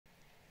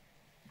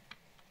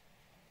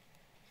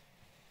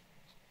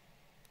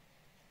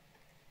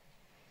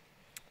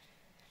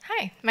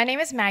Hi, my name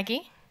is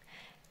Maggie,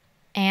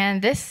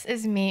 and this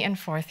is me in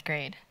 4th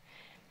grade.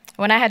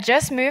 When I had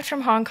just moved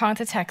from Hong Kong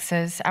to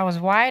Texas, I was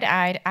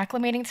wide-eyed,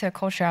 acclimating to a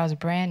culture I was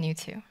brand new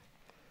to.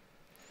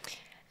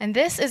 And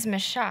this is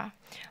Miss Shah,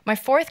 my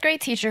 4th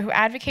grade teacher who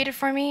advocated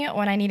for me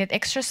when I needed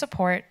extra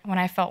support, when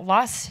I felt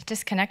lost,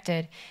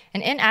 disconnected,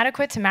 and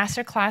inadequate to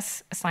master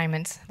class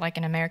assignments like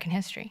in American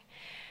history.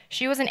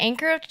 She was an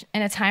anchor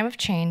in a time of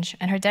change,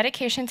 and her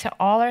dedication to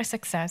all our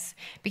success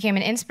became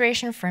an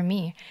inspiration for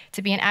me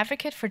to be an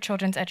advocate for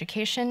children's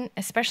education,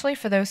 especially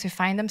for those who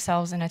find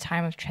themselves in a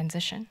time of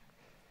transition.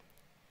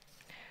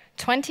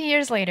 20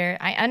 years later,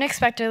 I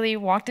unexpectedly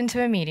walked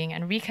into a meeting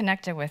and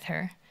reconnected with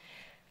her.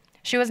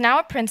 She was now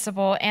a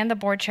principal and the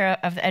board chair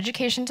of the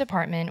education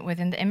department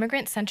within the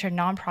immigrant-centered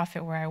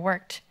nonprofit where I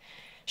worked.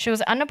 She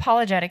was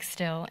unapologetic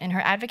still in her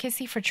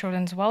advocacy for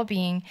children's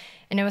well-being,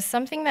 and it was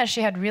something that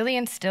she had really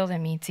instilled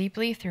in me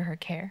deeply through her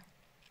care.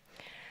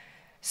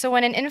 So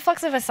when an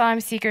influx of asylum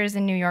seekers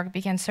in New York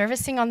began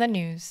surfacing on the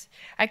news,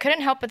 I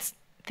couldn't help but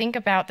think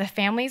about the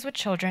families with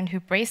children who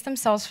braced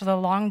themselves for the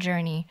long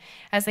journey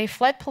as they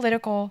fled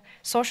political,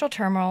 social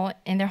turmoil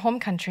in their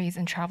home countries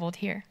and traveled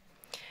here.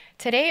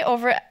 Today,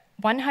 over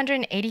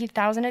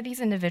 180,000 of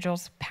these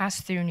individuals pass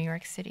through New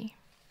York City.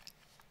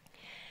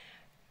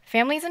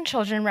 Families and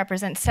children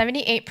represent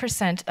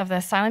 78% of the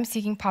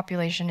asylum-seeking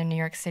population in New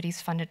York City's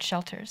funded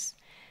shelters.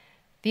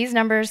 These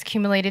numbers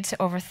cumulated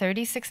to over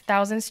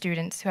 36,000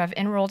 students who have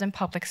enrolled in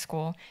public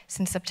school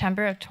since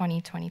September of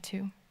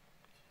 2022.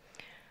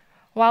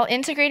 While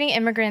integrating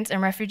immigrants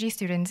and refugee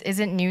students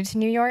isn't new to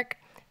New York,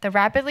 the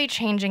rapidly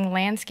changing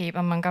landscape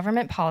among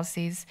government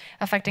policies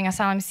affecting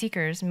asylum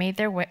seekers made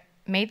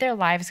their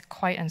lives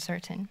quite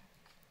uncertain.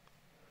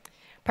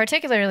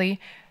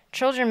 Particularly,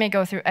 children may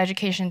go through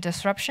education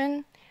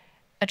disruption,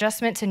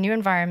 adjustment to new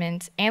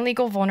environments, and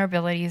legal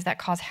vulnerabilities that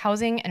cause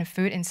housing and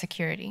food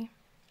insecurity.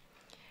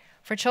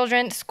 For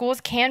children,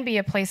 schools can be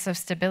a place of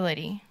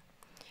stability.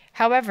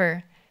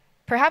 However,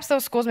 perhaps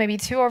those schools may be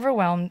too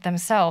overwhelmed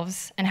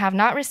themselves and have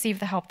not received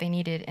the help they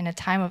needed in a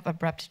time of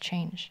abrupt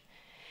change.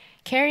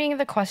 Carrying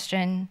the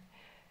question,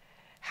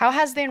 how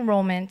has the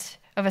enrollment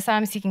of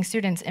asylum-seeking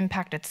students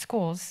impacted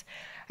schools?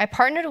 I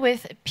partnered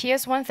with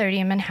PS 130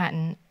 in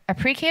Manhattan, a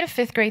pre-K to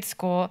 5th grade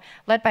school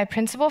led by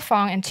Principal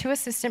Wong and 2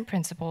 assistant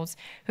principals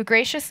who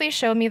graciously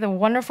showed me the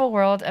wonderful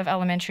world of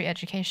elementary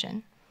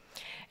education.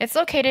 It's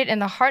located in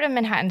the heart of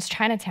Manhattan's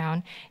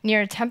Chinatown,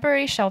 near a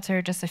temporary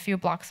shelter just a few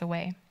blocks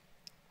away.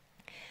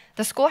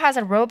 The school has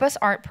a robust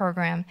art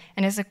program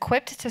and is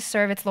equipped to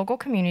serve its local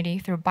community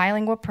through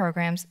bilingual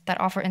programs that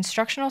offer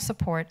instructional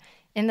support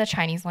in the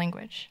Chinese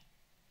language.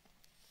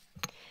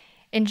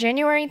 In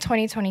January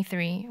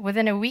 2023,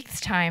 within a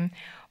week's time,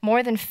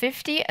 more than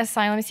 50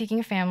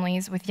 asylum-seeking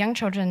families with young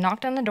children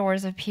knocked on the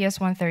doors of PS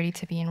 130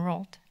 to be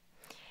enrolled.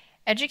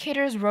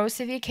 Educators rose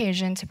to the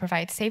occasion to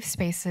provide safe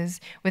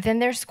spaces within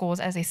their schools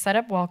as they set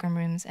up welcome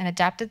rooms and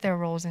adapted their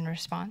roles in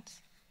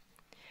response.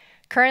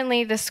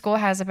 Currently, the school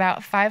has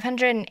about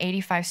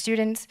 585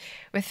 students,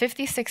 with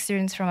 56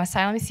 students from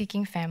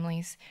asylum-seeking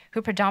families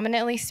who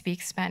predominantly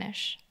speak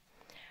Spanish.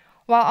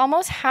 While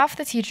almost half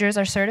the teachers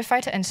are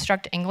certified to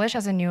instruct English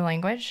as a new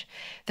language,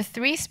 the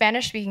 3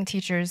 Spanish-speaking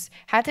teachers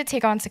had to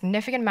take on a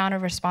significant amount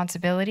of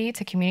responsibility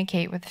to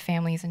communicate with the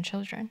families and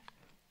children.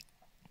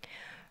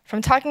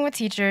 From talking with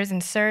teachers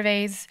and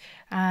surveys,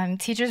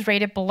 teachers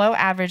rated below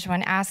average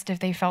when asked if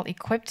they felt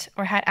equipped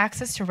or had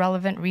access to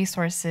relevant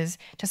resources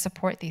to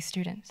support these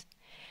students.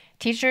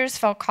 Teachers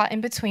felt caught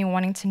in between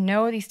wanting to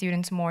know these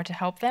students more to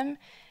help them,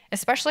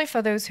 especially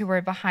for those who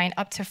were behind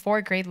up to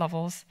 4 grade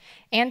levels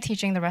and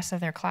teaching the rest of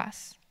their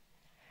class.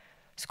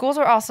 Schools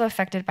were also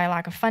affected by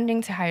lack of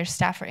funding to hire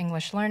staff for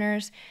English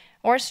learners,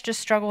 or just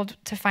struggled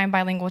to find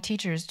bilingual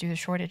teachers due to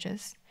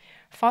shortages.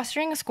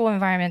 Fostering a school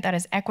environment that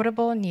is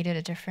equitable needed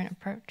a different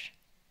approach.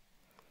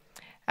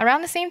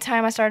 Around the same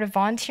time, I started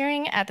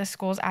volunteering at the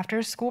school's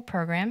after-school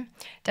program,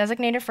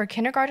 designated for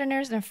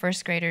kindergarteners and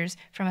 1st graders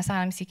from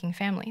asylum-seeking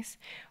families,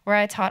 where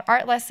I taught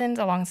art lessons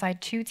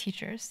alongside 2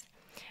 teachers.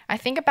 I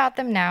think about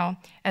them now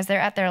as they're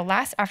at their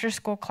last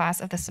after-school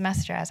class of the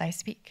semester as I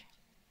speak.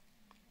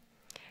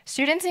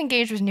 Students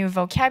engaged with new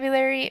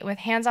vocabulary, with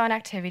hands-on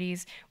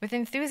activities, with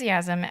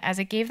enthusiasm as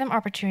it gave them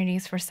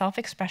opportunities for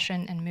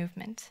self-expression and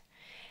movement.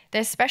 They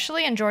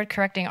especially enjoyed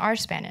correcting our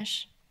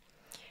Spanish.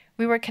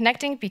 We were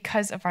connecting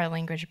because of our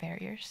language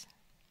barriers.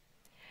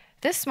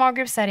 This small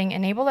group setting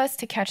enabled us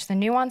to catch the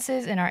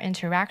nuances in our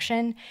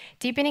interaction,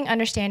 deepening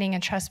understanding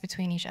and trust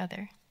between each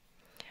other.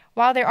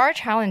 While there are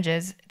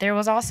challenges, there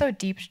was also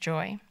deep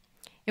joy.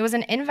 It was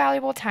an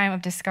invaluable time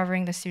of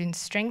discovering the students'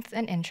 strengths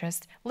and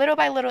interests little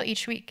by little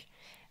each week,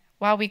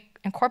 while we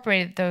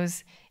incorporated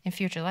those in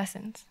future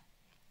lessons.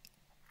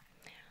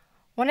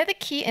 One of the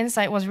key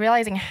insights was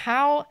realizing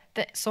how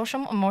the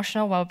social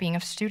emotional well-being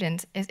of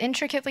students is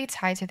intricately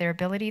tied to their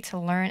ability to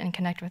learn and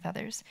connect with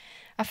others,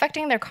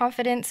 affecting their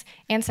confidence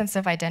and sense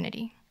of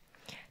identity.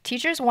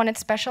 Teachers wanted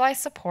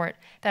specialized support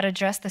that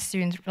addressed the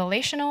students'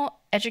 relational,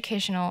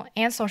 educational,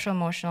 and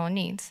social-emotional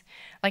needs,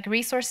 like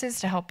resources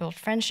to help build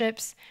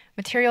friendships,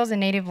 materials in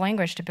native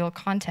language to build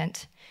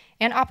content,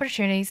 and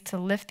opportunities to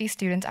lift these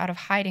students out of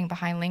hiding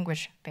behind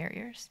language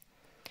barriers.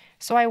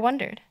 So I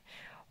wondered,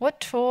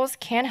 what tools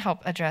can help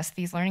address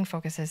these learning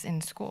focuses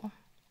in school?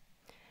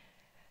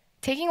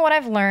 Taking what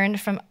I've learned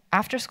from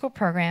after-school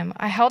program,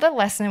 I held a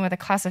lesson with a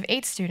class of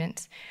 8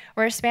 students,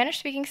 where a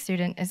Spanish-speaking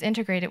student is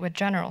integrated with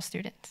general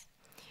students.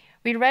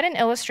 We read an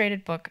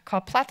illustrated book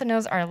called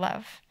Platanos Are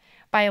Love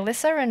by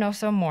Alyssa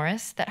Reynoso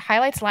Morris that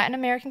highlights Latin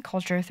American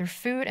culture through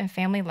food and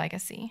family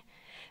legacy.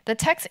 The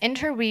text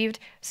interweaved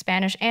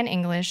Spanish and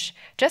English,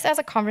 just as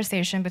a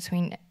conversation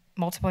between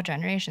multiple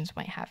generations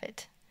might have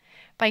it.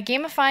 By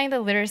gamifying the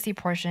literacy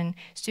portion,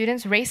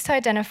 students raced to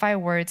identify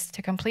words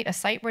to complete a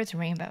sight words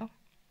rainbow.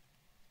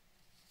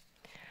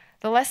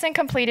 The lesson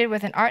completed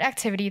with an art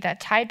activity that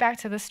tied back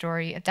to the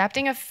story,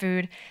 adapting a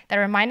food that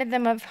reminded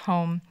them of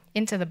home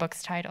into the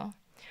book's title.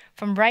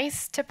 From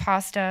rice to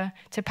pasta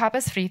to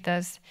papas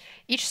fritas,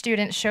 each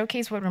student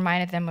showcased what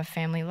reminded them of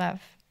family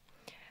love.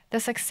 The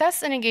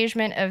success and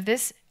engagement of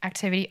this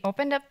activity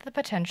opened up the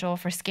potential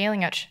for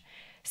scaling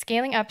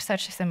up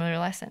such similar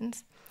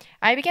lessons.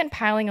 I began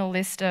piling a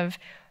list of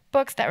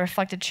books that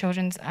reflected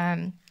children's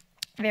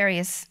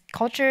various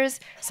cultures,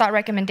 sought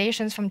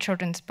recommendations from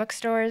children's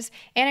bookstores,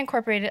 and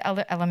incorporated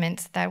other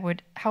elements that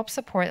would help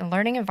support a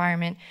learning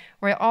environment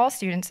where all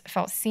students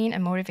felt seen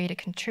and motivated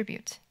to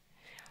contribute.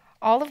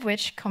 All of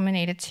which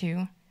culminated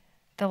to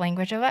The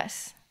Language of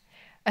Us,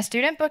 a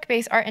student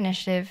book-based art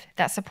initiative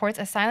that supports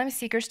asylum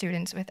seeker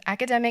students with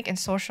academic and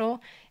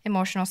social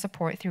emotional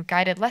support through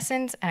guided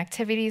lessons and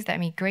activities that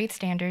meet grade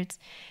standards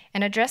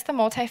and address the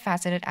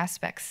multifaceted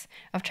aspects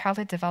of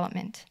childhood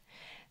development.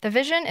 The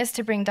vision is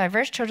to bring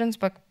diverse children's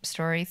book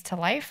stories to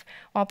life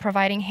while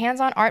providing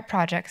hands-on art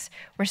projects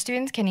where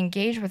students can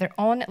engage with their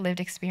own lived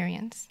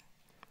experience.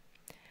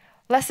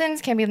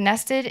 Lessons can be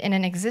nested in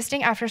an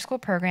existing after-school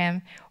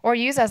program or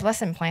used as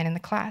lesson plan in the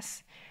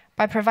class.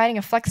 By providing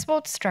a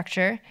flexible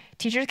structure,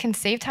 teachers can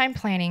save time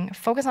planning,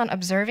 focus on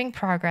observing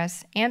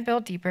progress, and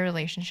build deeper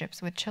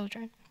relationships with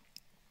children.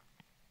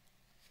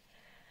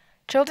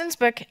 Children's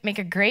books make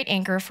a great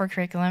anchor for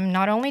curriculum,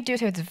 not only due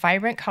to its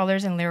vibrant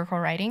colors and lyrical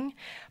writing,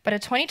 but a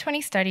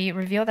 2020 study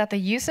revealed that the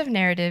use of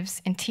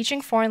narratives in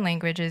teaching foreign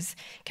languages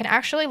can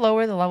actually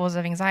lower the levels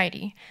of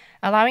anxiety,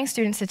 allowing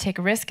students to take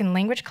risk in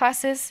language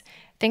classes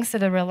thanks to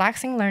the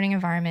relaxing learning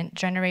environment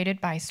generated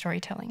by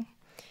storytelling.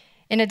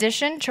 In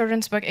addition,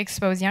 children's books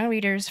expose young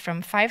readers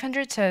from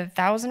 500 to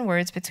 1,000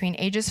 words between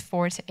ages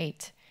 4 to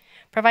 8,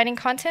 providing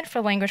content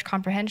for language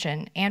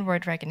comprehension and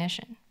word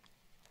recognition.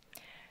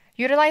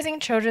 Utilizing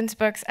children's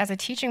books as a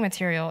teaching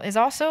material is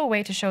also a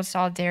way to show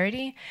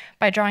solidarity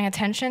by drawing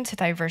attention to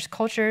diverse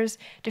cultures,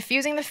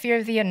 diffusing the fear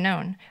of the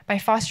unknown by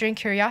fostering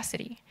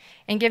curiosity,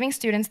 and giving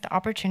students the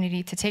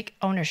opportunity to take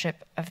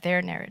ownership of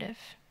their narrative.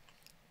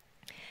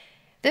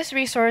 This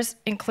resource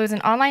includes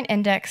an online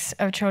index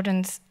of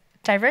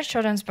diverse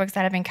children's books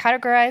that have been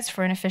categorized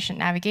for an efficient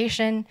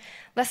navigation,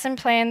 lesson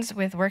plans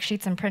with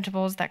worksheets and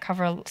printables that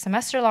cover a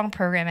semester-long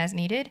program as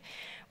needed,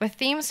 with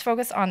themes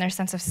focused on their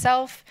sense of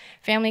self,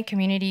 family,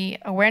 community,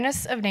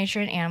 awareness of nature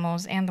and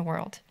animals, and the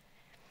world.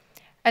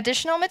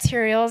 Additional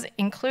materials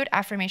include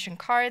affirmation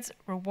cards,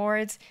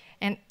 rewards,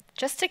 and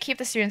just to keep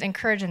the students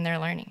encouraged in their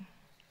learning.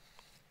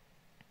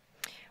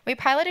 We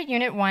piloted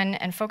Unit 1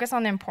 and focused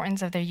on the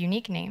importance of their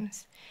unique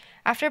names.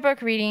 After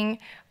book reading,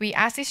 we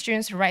asked these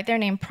students to write their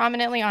name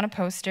prominently on a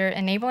poster,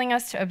 enabling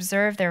us to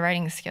observe their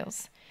writing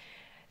skills.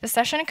 The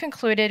session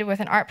concluded with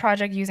an art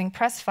project using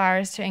pressed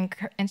flowers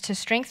to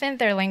strengthen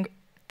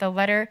the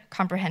letter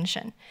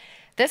comprehension.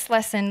 This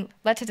lesson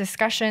led to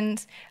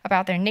discussions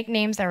about their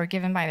nicknames that were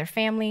given by their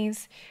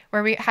families,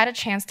 where we had a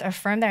chance to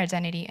affirm their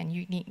identity and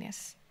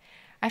uniqueness.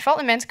 I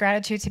felt immense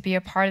gratitude to be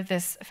a part of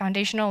this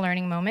foundational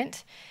learning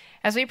moment,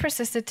 as we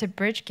persisted to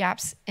bridge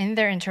gaps in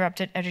their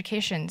interrupted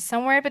education.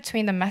 Somewhere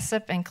between the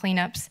mess-up and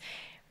cleanups,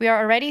 we are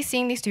already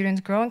seeing these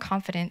students grow in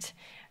confidence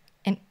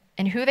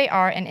in who they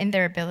are and in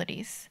their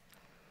abilities.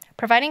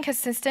 Providing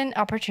consistent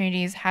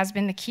opportunities has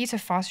been the key to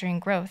fostering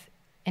growth,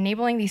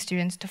 enabling these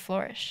students to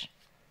flourish.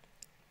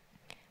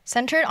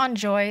 Centered on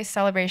joy,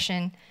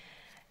 celebration,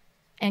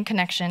 and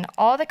connection,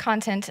 all the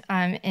content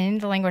in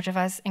The Language of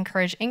Us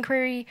encourage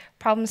inquiry,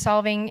 problem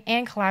solving,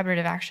 and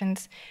collaborative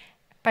actions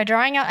by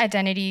drawing out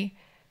identity,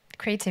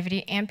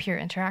 creativity, and peer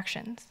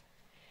interactions.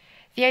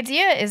 The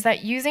idea is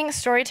that using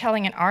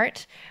storytelling and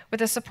art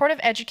with the support of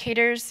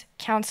educators,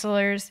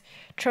 counselors,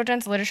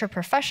 children's literature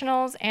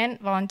professionals, and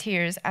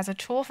volunteers as a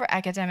tool for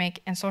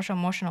academic and social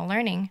emotional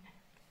learning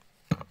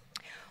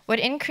would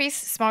increase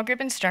small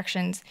group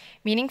instructions,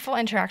 meaningful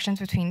interactions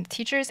between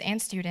teachers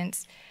and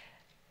students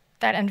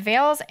that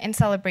unveils and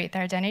celebrate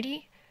their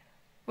identity,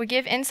 would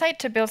give insight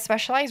to build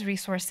specialized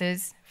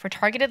resources for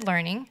targeted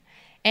learning,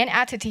 and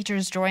add to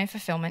teachers' joy and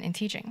fulfillment in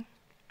teaching,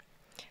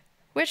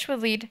 which would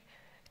lead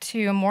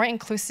to more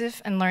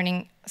inclusive and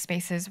learning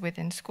spaces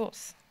within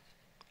schools.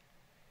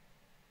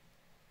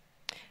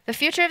 The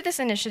future of this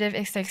initiative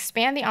is to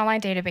expand the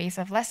online database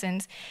of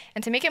lessons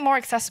and to make it more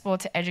accessible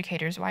to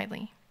educators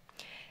widely.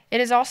 It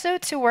is also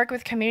to work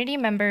with community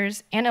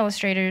members and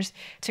illustrators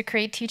to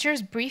create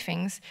teachers'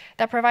 briefings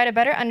that provide a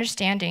better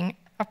understanding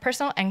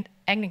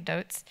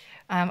anecdotes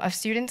of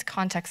students'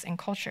 context and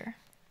culture.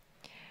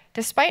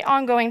 Despite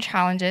ongoing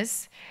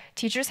challenges,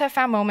 teachers have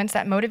found moments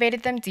that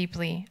motivated them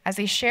deeply as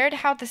they shared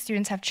how the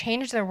students have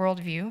changed their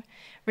worldview,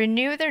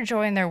 renewed their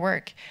joy in their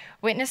work,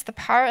 witnessed the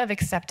power of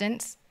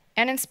acceptance,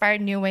 and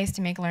inspired new ways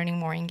to make learning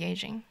more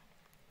engaging.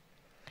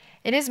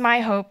 It is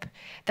my hope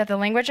that the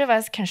language of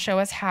us can show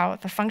us how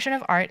the function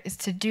of art is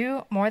to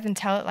do more than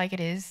tell it like it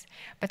is,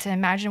 but to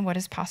imagine what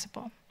is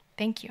possible.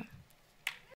 Thank you.